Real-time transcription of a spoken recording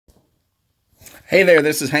Hey there,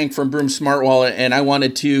 this is Hank from Broome Smart Wallet, and I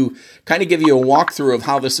wanted to kind of give you a walkthrough of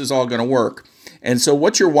how this is all going to work. And so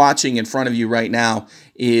what you're watching in front of you right now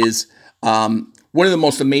is one of the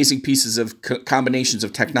most amazing pieces of combinations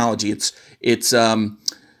of technology. It's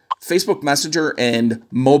Facebook Messenger and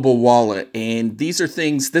mobile wallet. And these are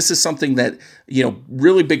things, this is something that,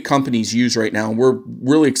 really big companies use right now. And we're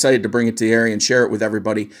really excited to bring it to the area and share it with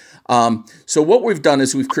everybody. So what we've done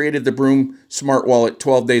is we've created the Broome Smart Wallet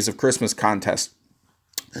 12 Days of Christmas contest.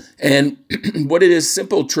 And what it is,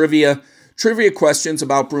 simple trivia questions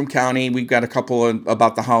about Broome County. We've got a couple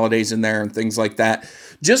about the holidays in there and things like that.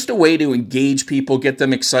 Just a way to engage people, get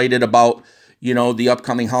them excited about, the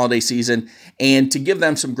upcoming holiday season, and to give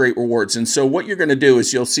them some great rewards. And so what you're going to do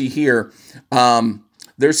is you'll see here,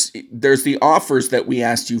 there's the offers that we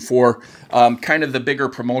asked you for, kind of the bigger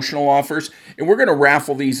promotional offers. And we're going to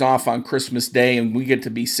raffle these off on Christmas Day, and we get to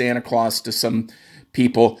be Santa Claus to some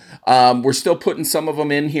people. We're still putting some of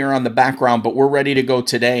them in here on the background, but we're ready to go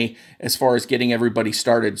today as far as getting everybody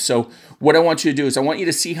started. So what I want you to do is I want you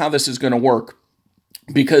to see how this is going to work,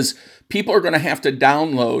 because people are going to have to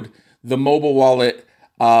download the mobile wallet,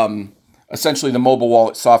 essentially the mobile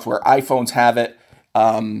wallet software. iPhones have it.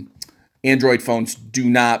 Android phones do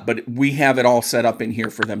not, but we have it all set up in here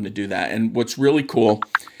for them to do that. And what's really cool,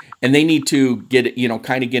 and they need to get,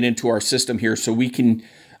 kind of get into our system here so we can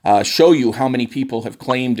show you how many people have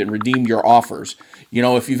claimed and redeemed your offers.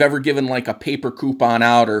 If you've ever given like a paper coupon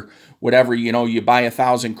out or whatever, you buy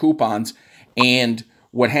 1,000 coupons, and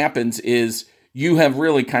what happens is you have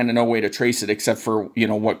really kind of no way to trace it except for,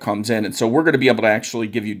 what comes in. And so we're going to be able to actually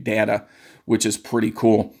give you data, which is pretty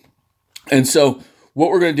cool. And so what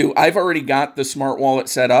we're going to do, I've already got the smart wallet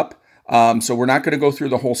set up. So we're not going to go through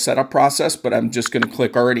the whole setup process, but I'm just going to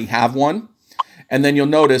click already have one. And then you'll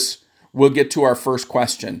notice we'll get to our first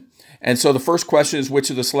question. And so the first question is, which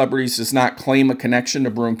of the celebrities does not claim a connection to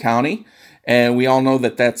Broome County? And we all know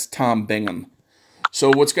that that's Tom Bingham. So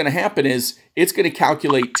what's going to happen is it's going to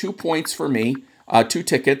calculate 2 points for me, 2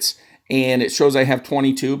 tickets, and it shows I have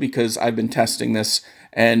 22 because I've been testing this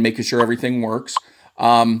and making sure everything works.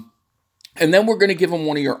 And then we're going to give them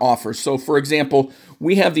one of your offers. So for example,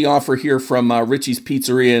 we have the offer here from Richie's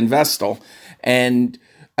Pizzeria in Vestal, and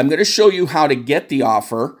I'm going to show you how to get the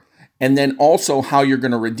offer and then also how you're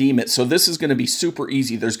going to redeem it. So this is going to be super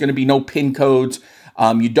easy. There's going to be no PIN codes.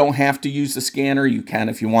 You don't have to use the scanner. You can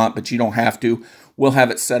if you want, but you don't have to. We'll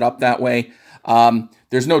have it set up that way.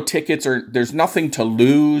 There's no tickets or there's nothing to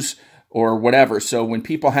lose or whatever. So when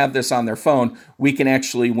people have this on their phone, we can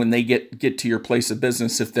actually, when they get to your place of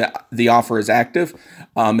business, if the offer is active,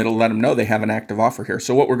 it'll let them know they have an active offer here.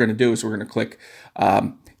 So what we're going to do is we're going to click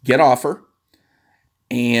Get Offer.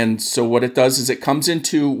 And so what it does is it comes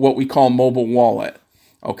into what we call mobile wallet.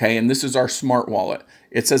 Okay, and this is our smart wallet.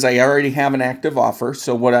 It says I already have an active offer.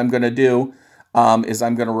 So what I'm going to do is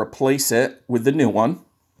I'm going to replace it with the new one.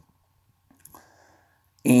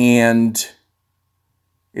 And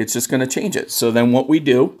it's just going to change it. So then what we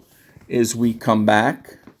do is we come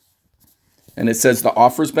back and it says the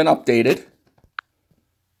offer's been updated.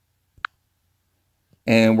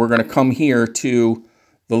 And we're going to come here to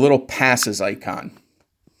the little passes icon.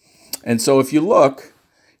 And so if you look,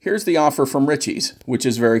 here's the offer from Richie's, which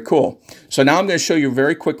is very cool. So now I'm going to show you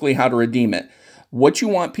very quickly how to redeem it. What you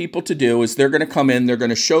want people to do is they're going to come in, they're going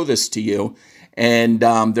to show this to you, and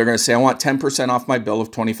they're going to say, I want 10% off my bill of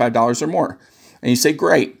 $25 or more. And you say,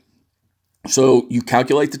 great. So you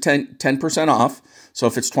calculate the 10% off. So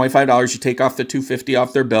if it's $25, you take off the $2.50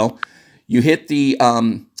 off their bill. You hit the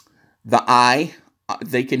I.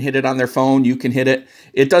 They can hit it on their phone. You can hit it.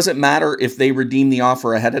 It doesn't matter if they redeem the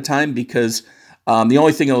offer ahead of time, because the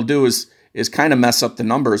only thing it'll do is kind of mess up the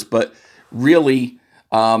numbers. But really,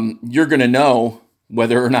 you're going to know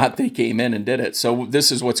whether or not they came in and did it. So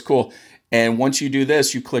this is what's cool. And once you do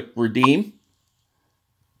this, you click redeem.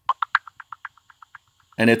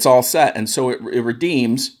 And it's all set. And so it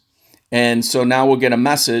redeems. And so now we'll get a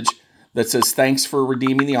message that says, thanks for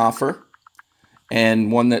redeeming the offer.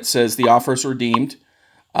 And one that says the offer is redeemed,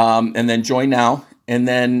 and then join now. And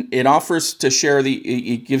then it offers to share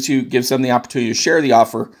it gives them the opportunity to share the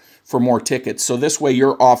offer for more tickets. So this way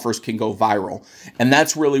your offers can go viral. And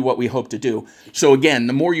that's really what we hope to do. So again,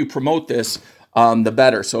 the more you promote this, the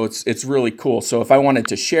better. So it's really cool. So if I wanted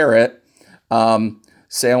to share it,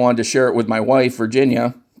 say I wanted to share it with my wife,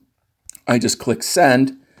 Virginia, I just click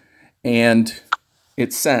send, and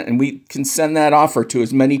it's sent. And we can send that offer to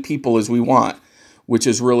as many people as we want, which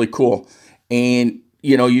is really cool. And,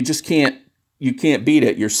 you just can't beat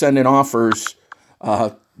it. You're sending offers,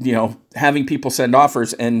 having people send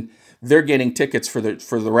offers, and they're getting tickets for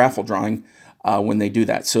the raffle drawing when they do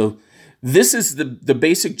that. So this is the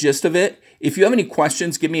basic gist of it. If you have any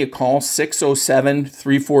questions, give me a call,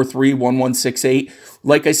 607-343-1168.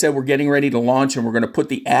 Like I said, we're getting ready to launch and we're going to put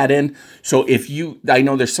the ad in. So I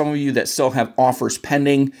know there's some of you that still have offers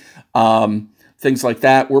pending, things like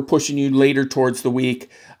that. We're pushing you later towards the week.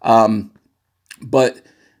 But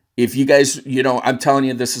if you guys, I'm telling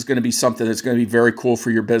you, this is going to be something that's going to be very cool for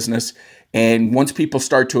your business. And once people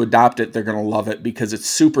start to adopt it, they're going to love it because it's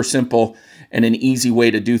super simple and an easy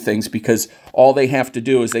way to do things, because all they have to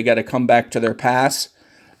do is they got to come back to their pass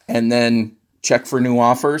and then check for new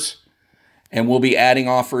offers. And we'll be adding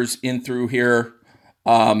offers in through here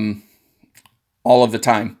all of the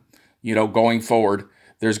time. Going forward,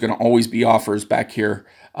 there's going to always be offers back here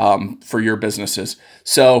for your businesses.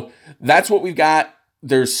 So that's what we've got.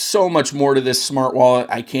 There's so much more to this smart wallet.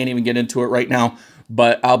 I can't even get into it right now,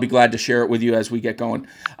 but I'll be glad to share it with you as we get going.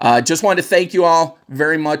 Just wanted to thank you all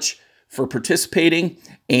very much for participating,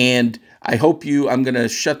 and I hope I'm going to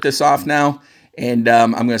shut this off now, and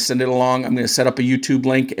I'm going to send it along. I'm going to set up a YouTube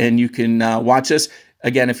link, and you can watch this.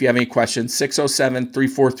 Again, if you have any questions,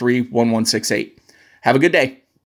 607-343-1168. Have a good day.